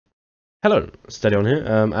Hello, SteadyOn here,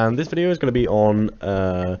 and this video is going to be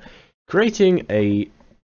on creating a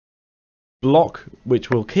block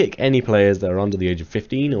which will kick any players that are under the age of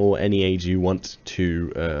 15 or any age you want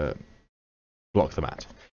to block them at.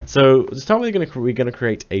 So to start with, we're going to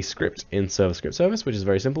create a script in server script service, which is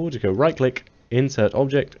very simple. Just go right click, insert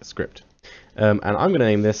object, script, and I'm going to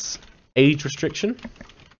name this age restriction.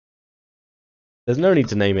 There's no need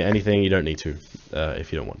to name it anything. You don't need to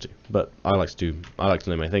if you don't want to. But I like to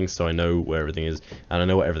name my things so I know where everything is and I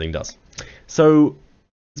know what everything does. So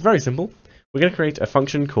it's very simple. We're going to create a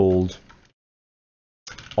function called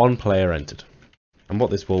onPlayerEntered, and what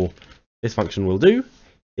this function will do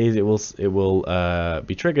is it will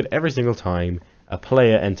be triggered every single time a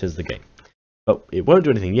player enters the game. But it won't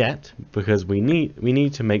do anything yet because we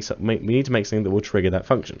need to make something that will trigger that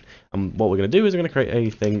function. And what we're going to do is we're going to create a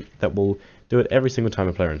thing that will do it every single time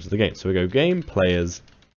a player enters the game. So we go game players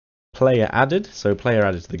player added, so player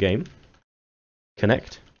added to the game,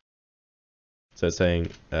 connect. So it's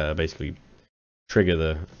saying basically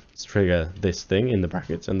trigger this thing in the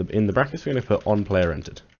brackets, and in the brackets we're going to put on player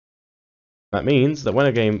entered. That means that when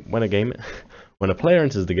a player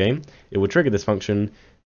enters the game, it will trigger this function,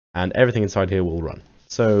 and everything inside here will run.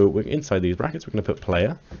 So we're inside these brackets. We're going to put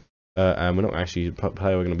player, and we're not actually put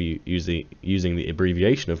player. We're going to be using the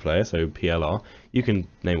abbreviation of player, so PLR. You can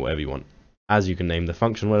name whatever you want, as you can name the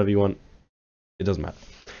function whatever you want. It doesn't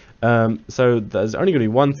matter. So there's only going to be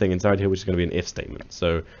one thing inside here, which is going to be an if statement.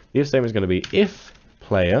 So the if statement is going to be if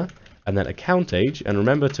player and then account age, and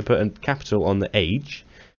remember to put a capital on the age,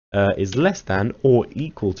 is less than or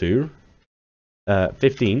equal to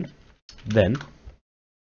 15, then.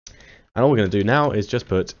 And all we're going to do now is just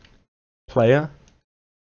put player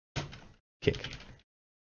kick.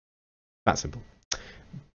 That simple.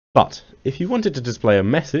 But if you wanted to display a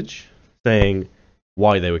message saying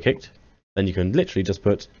why they were kicked, then you can literally just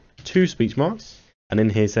put 2 speech marks and in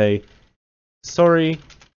here say, sorry,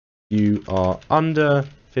 you are under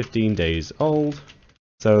 15 days old,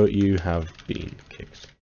 so you have been kicked.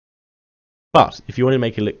 But if you want to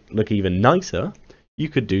make it look even nicer, you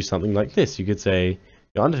could do something like this. You could say,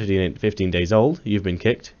 you're under 15 days old, you've been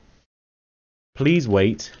kicked. Please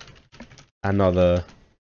wait another,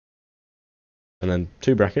 and then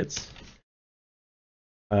 2 brackets.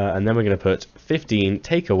 And then we're going to put 15,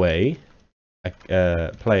 take away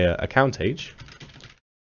player account age,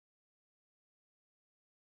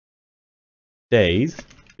 days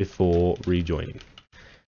before rejoining.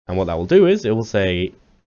 And what that will do is, it will say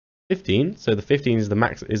 15, so the 15 is the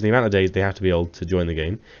amount of days they have to be old to join the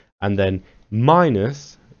game, and then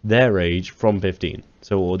minus their age from 15.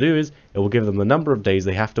 So what we'll do is it will give them the number of days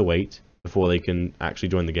they have to wait before they can actually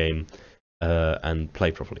join the game and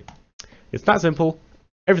play properly. It's that simple.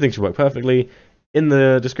 Everything should work perfectly. In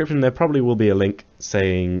the description there probably will be a link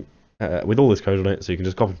saying with all this code on it, so you can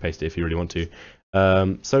just copy and paste it if you really want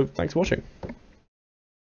to. So thanks for watching.